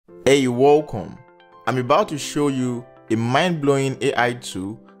Hey, welcome. I'm about to show you a mind-blowing AI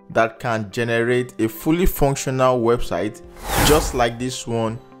tool that can generate a fully functional website just like this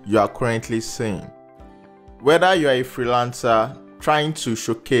one you are currently seeing. Whether you are a freelancer trying to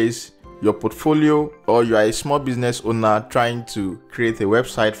showcase your portfolio, or you are a small business owner trying to create a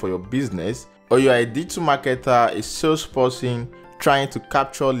website for your business, or you are a digital marketer, a salesperson trying to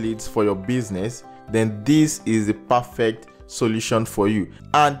capture leads for your business, then this is the perfect solution for you.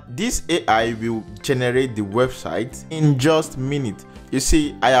 And this AI will generate the website in just minutes. You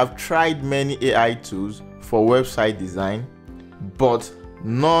see, I have tried many AI tools for website design, but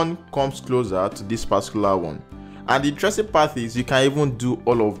none comes closer to this particular one. And the interesting part is you can even do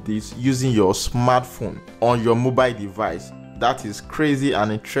all of this using your smartphone on your mobile device. That is crazy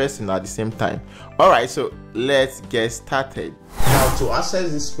and interesting at the same time. Alright, so let's get started. Now, to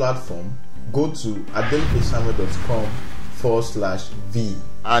access this platform, go to adelepaysamuel.com/v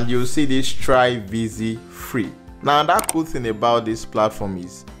and you'll see this Try Vizy free. Now, that cool thing about this platform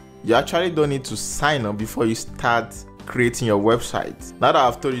is you actually don't need to sign up before you start creating your website. Now that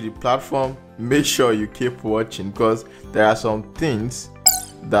I've told you the platform, make sure you keep watching because there are some things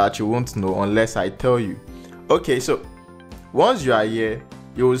that you won't know unless I tell you. Okay, so once you are here,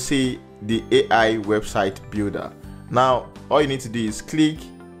 you will see the AI website builder. Now, all you need to do is click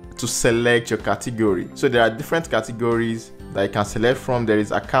to select your category. So there are different categories that you can select from. There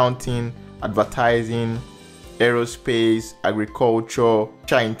is accounting, advertising, aerospace, agriculture,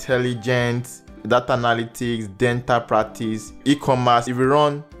 intelligence, data analytics, dental practice, e-commerce. If you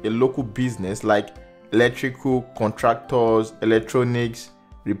run a local business like electrical contractors, electronics,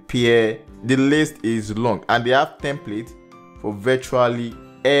 repair, the list is long and they have templates for virtually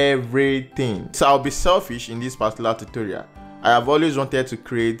everything. So I'll be selfish in this particular tutorial. I have always wanted to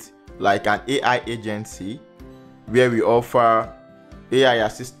create like an AI agency where we offer AI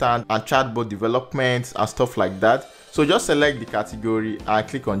assistant and chatbot development and stuff like that. So just select the category and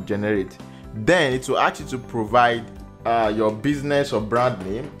click on generate. Then it will ask you to provide your business or brand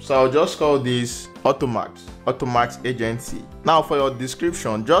name. So I'll just call this Automax Agency. Now for your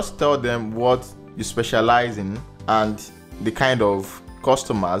description, just tell them what you specialize in and the kind of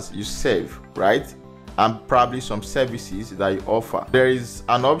customers you serve, right? And probably some services that you offer. There is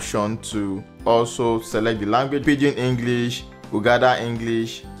an option to also select the language: Pidgin English, Uganda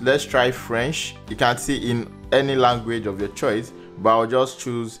English. Let's try French. You can see in any language of your choice, but I'll just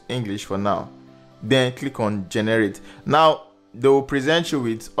choose English for now. Then click on generate. Now they will present you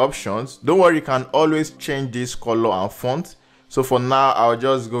with options. Don't worry, you can always change this color and font. So for now, I'll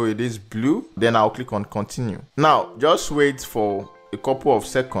just go with this blue. Then I'll click on continue. Now just wait for a couple of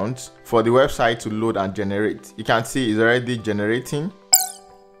seconds for the website to load and generate. You can see it's already generating.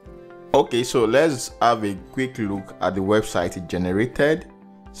 Okay, so let's have a quick look at the website it generated.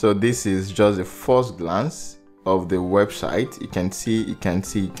 So this is just a first glance of the website. You can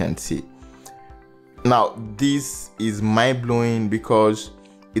see. Now this is mind-blowing because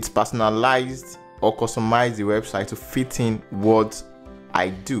it's personalized or customized the website to fit in what I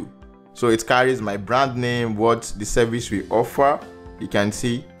do. So it carries my brand name, what the service we offer. You can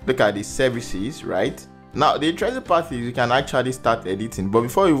see, look at the services, right? Now the interesting part is you can actually start editing, but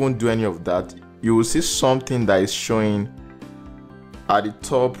before you even do any of that, you will see something that is showing at the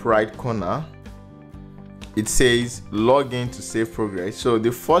top right corner. It says log in to save progress. So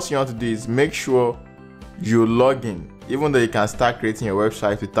the first thing you want to do is make sure you log in, even though you can start creating your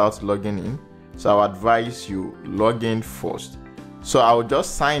website without logging in. So I would advise you log in first. So I'll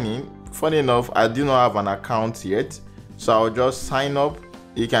just sign in. Funny enough, I do not have an account yet, so I'll just sign up.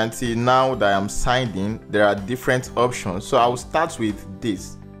 You can see now that I'm signed in, there are different options. So I'll start with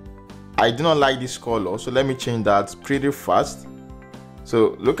this. I do not like this color, so let me change that pretty fast.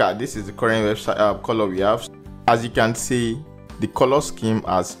 So look at this, is the current website color we have. As you can see, the color scheme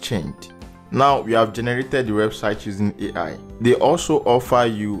has changed. Now we have generated the website using AI. They also offer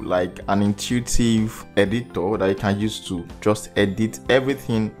you like an intuitive editor that you can use to just edit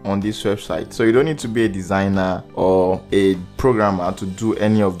everything on this website. So you don't need to be a designer or a programmer to do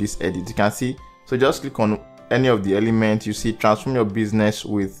any of this edit. You can see, so just click on any of the elements. You see transform your business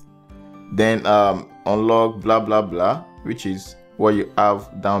with, then unlock blah blah blah, which is what you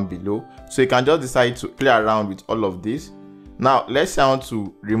have down below. So you can just decide to play around with all of this. Now let's say I want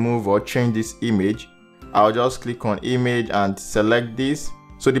to remove or change this image. I'll just click on image and select this.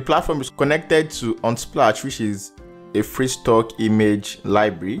 So the platform is connected to Unsplash, which is a free stock image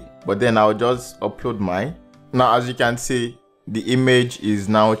library, but then I'll just upload mine. Now as you can see, the image is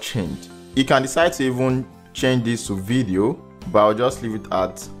now changed. You can decide to even change this to video, but I'll just leave it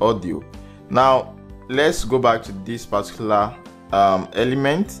at audio. Now let's go back to this particular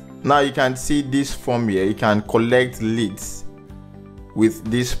element. Now you can see this form here. You can collect leads with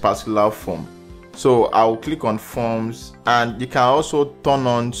this particular form. So I'll click on forms, and you can also turn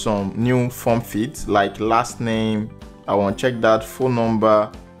on some new form fields like last name. I want to check that, phone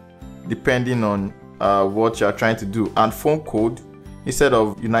number, depending on what you're trying to do, and phone code. Instead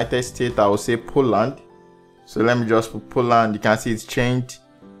of United States, I will say Poland. So let me just put Poland. You can see it's changed.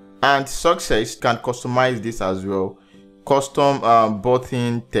 And success, you can customize this as well. Custom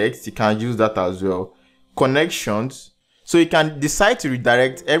button text, you can use that as well. Connections, so you can decide to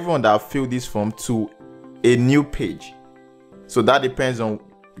redirect everyone that filled this form to a new page. So that depends on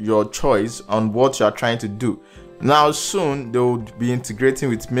your choice on what you are trying to do. Now soon they will be integrating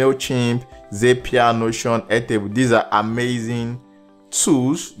with MailChimp, Zapier, Notion, Airtable. These are amazing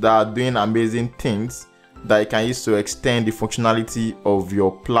tools that are doing amazing things that you can use to extend the functionality of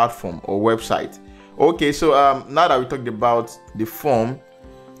your platform or website. Okay, so now that we talked about the form,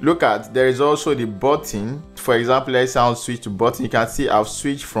 look at, there is also the button. For example, let's say I'll switch to button. You can see I've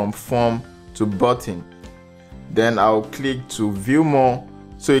switched from form to button. Then I'll click to view more.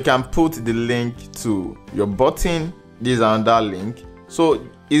 So you can put the link to your button. This is another link. So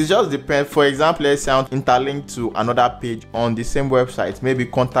it just depends. For example, let's say I'll interlink to another page on the same website. Maybe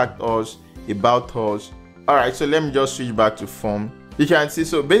contact us, about us. All right, so let me just switch back to form. You can see,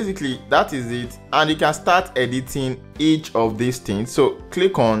 so basically that is it, and you can start editing each of these things. So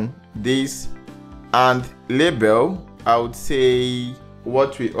click on this and label. I would say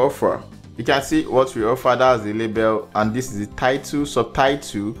what we offer. You can see what we offer, that's the label, and this is the title,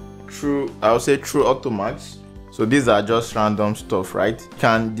 subtitle, true, I would say true automats. So these are just random stuff, right? You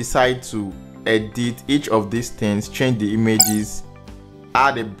can decide to edit each of these things, change the images,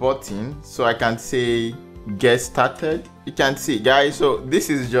 add a button. So I can say get started. You can see, guys, so this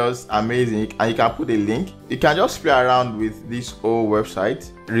is just amazing, and you can put a link. You can just play around with this whole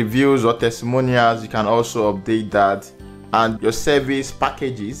website. Reviews or testimonials, you can also update that, and your service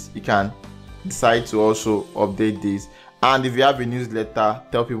packages, you can decide to also update this. And if you have a newsletter,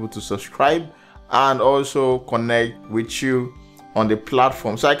 tell people to subscribe and also connect with you on the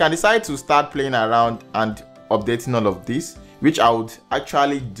platform. So I can decide to start playing around and updating all of this, which I would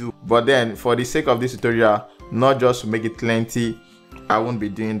actually do, but then for the sake of this tutorial, not just to make it lengthy, I won't be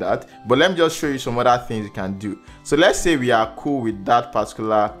doing that. But let me just show you some other things you can do. So let's say we are cool with that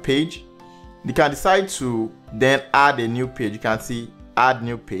particular page. You can decide to then add a new page. You can see add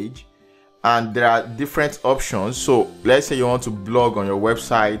new page, and there are different options. So let's say you want to blog on your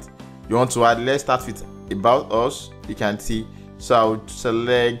website, you want to add, let's start with about us. You can see, so I would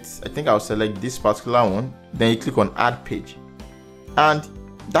select, I think I'll select this particular one, then you click on add page, and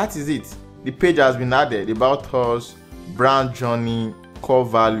that is it. The page has been added. About us, brand journey, core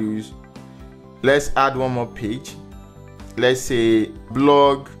values. Let's add one more page. Let's say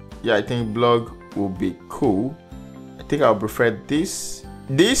blog. Yeah, I think blog will be cool. I think I'll prefer this.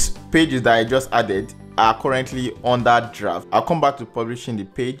 These pages that I just added are currently under draft. I'll come back to publishing the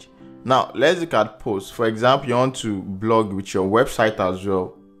page. Now let's look at posts. For example, you want to blog with your website as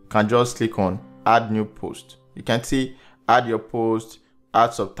well, you can just click on add new post. You can see add your post,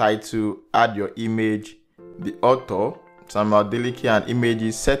 add subtitle, add your image, the author, Samuel Deleke, and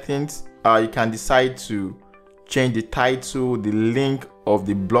images settings. You can decide to change the title, the link of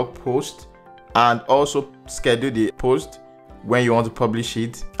the blog post, and also schedule the post when you want to publish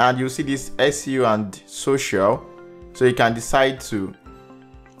it. And you'll see this SEO and social. So you can decide to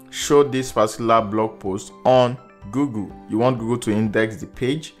show this particular blog post on Google. You want Google to index the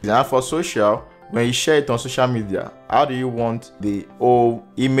page. And for social, when you share it on social media, how do you want the whole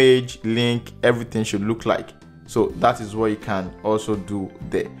image, link, everything should look like? So that is what you can also do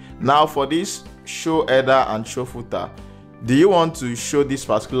there. Now for this show header and show footer, do you want to show this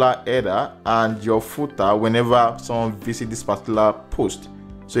particular header and your footer whenever someone visits this particular post?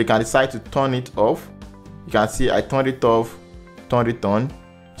 So you can decide to turn it off. You can see I turned it off, turned it on.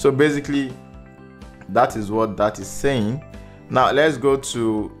 So basically that is what that is saying. Now let's go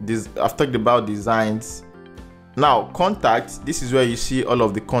to this. I've talked about designs. Now contacts, this is where you see all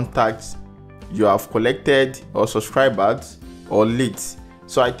of the contacts you have collected, or subscribers, or leads.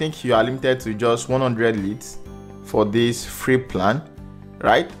 So I think you are limited to just 100 leads for this free plan,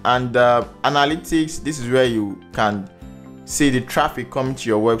 right? And analytics, this is where you can see the traffic coming to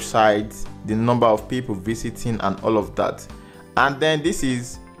your website, the number of people visiting, and all of that. And then this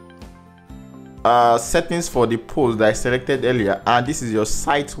is settings for the post that I selected earlier, and this is your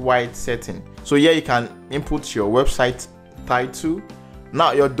site-wide setting. So here you can input your website title.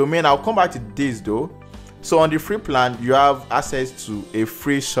 Now your domain, I'll come back to this though. So on the free plan, you have access to a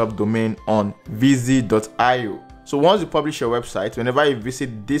free subdomain on Vizy.io. So once you publish your website, whenever you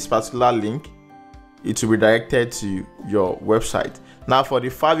visit this particular link, it will be directed to your website. Now for the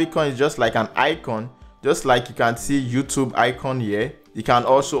favicon, it's just like an icon, just like you can see YouTube icon here. You can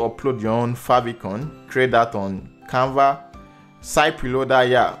also upload your own favicon, create that on Canva. Site preloader,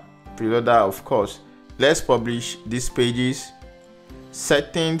 yeah, preloader, of course. Let's publish these pages,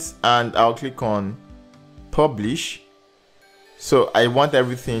 settings, and I'll click on publish. So I want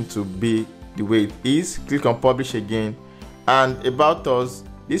everything to be the way it is. Click on publish again, and about us,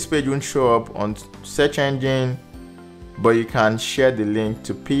 this page won't show up on search engine, but you can share the link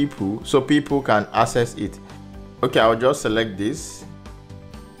to people so people can access it. Okay, I'll just select this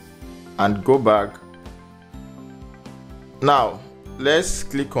and go back. Now let's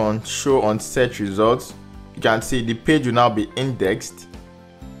click on show on search results. You can see the page will now be indexed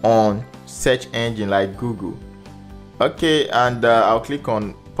on search engine like Google. Okay, and I'll click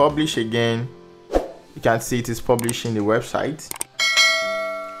on publish again. You can see it is publishing the website,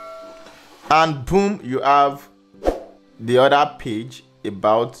 and boom, you have the other page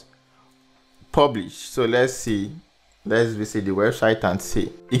about publish. So let's visit the website and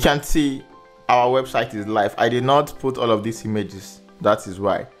see. You can see our website is live. I did not put all of these images, that is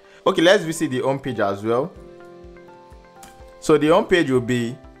why. Okay, let's visit the home page as well. So the home page will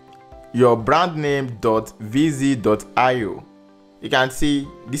be your brandname.vz.io. You can see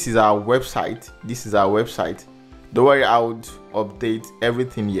this is our website. Don't worry, I would update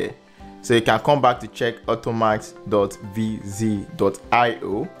everything here, so you can come back to check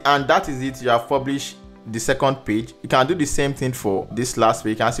automax.vz.io, and that is it. You have published the second page. You can do the same thing for this last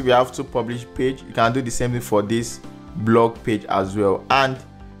page. You can see we have two published page. You can do the same thing for this blog page as well, and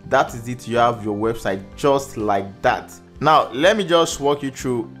that is it. You have your website just like that. Now let me just walk you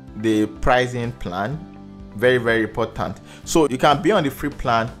through the pricing plan. Very, very important. So you can be on the free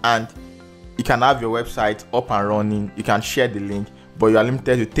plan and you can have your website up and running. You can share the link, but you are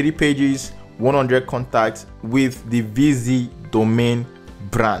limited to 3 pages, 100 contacts with the VZ domain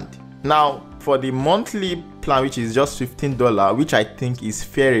brand. Now for the monthly plan, which is just $15, which I think is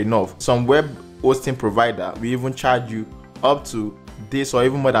fair enough. Some web hosting provider will even charge you up to this or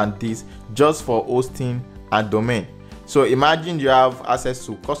even more than this just for hosting and domain. So imagine you have access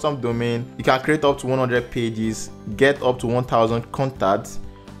to custom domain. You can create up to 100 pages, get up to 1000 contacts,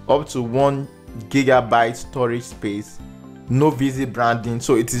 up to 1 GB storage space, no VZ branding.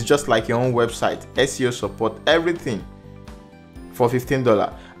 So it is just like your own website, SEO support, everything for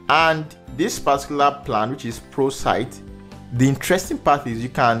 $15. And this particular plan, which is Pro Site, the interesting part is you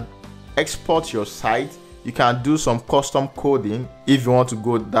can export your site. You can do some custom coding if you want to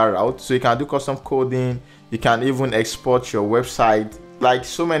go that route. So you can do custom coding. You can even export your website, like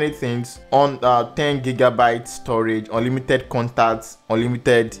so many things on 10 GB storage, unlimited contacts,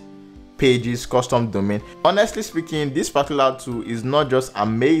 unlimited pages, custom domain. Honestly speaking, this particular tool is not just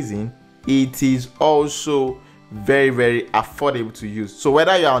amazing, it is also very, very affordable to use. So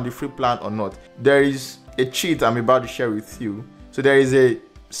whether you are on the free plan or not, there is a cheat I'm about to share with you. So there is a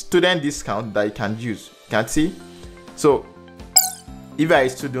student discount that you can use. You can see. So if you are a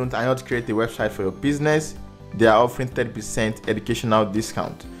student and you want to create a website for your business, they are offering 30% educational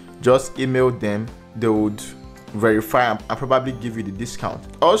discount. Just email them, they would verify and probably give you the discount.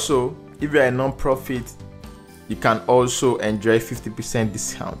 Also, if you're a non-profit, you can also enjoy 50%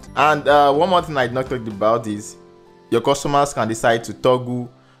 discount. And one more thing I did not talk about is your customers can decide to toggle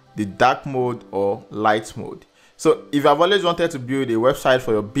the dark mode or light mode. So if you have always wanted to build a website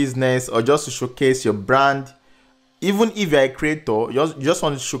for your business or just to showcase your brand, even if you're a creator, you just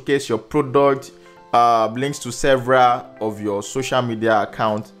want to showcase your product, links to several of your social media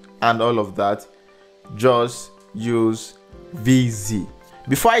accounts and all of that, just use VZ.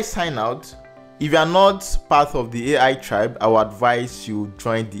 Before I sign out, if you are not part of the AI tribe, I would advise you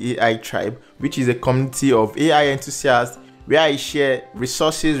join the AI tribe, which is a community of AI enthusiasts where I share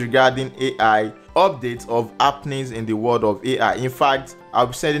resources regarding AI, updates of happenings in the world of AI. In fact, I'll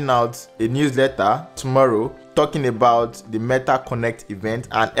be sending out a newsletter tomorrow talking about the Meta Connect event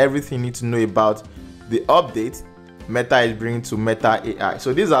and everything you need to know about the update Meta is bringing to Meta AI.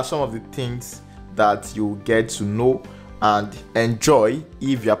 So these are some of the things that you get to know and enjoy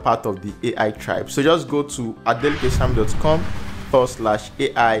if you're part of the AI tribe. So just go to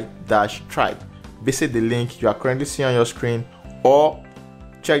adelekesami.com/AI-tribe. Visit the link you are currently seeing on your screen or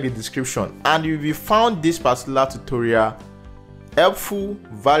check the description, and you will found this particular tutorial helpful,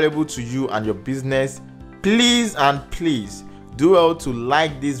 valuable to you and your business. Please do well to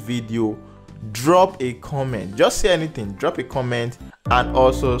like this video, drop a comment, just say anything, drop a comment, and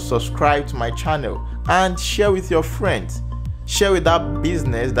also subscribe to my channel and share with your friends. Share with that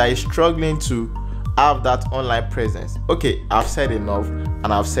business that is struggling to have that online presence. Okay, I've said enough and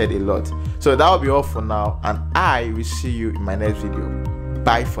I've said a lot. So that will be all for now, and I will see you in my next video.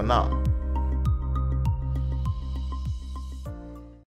 Bye for now.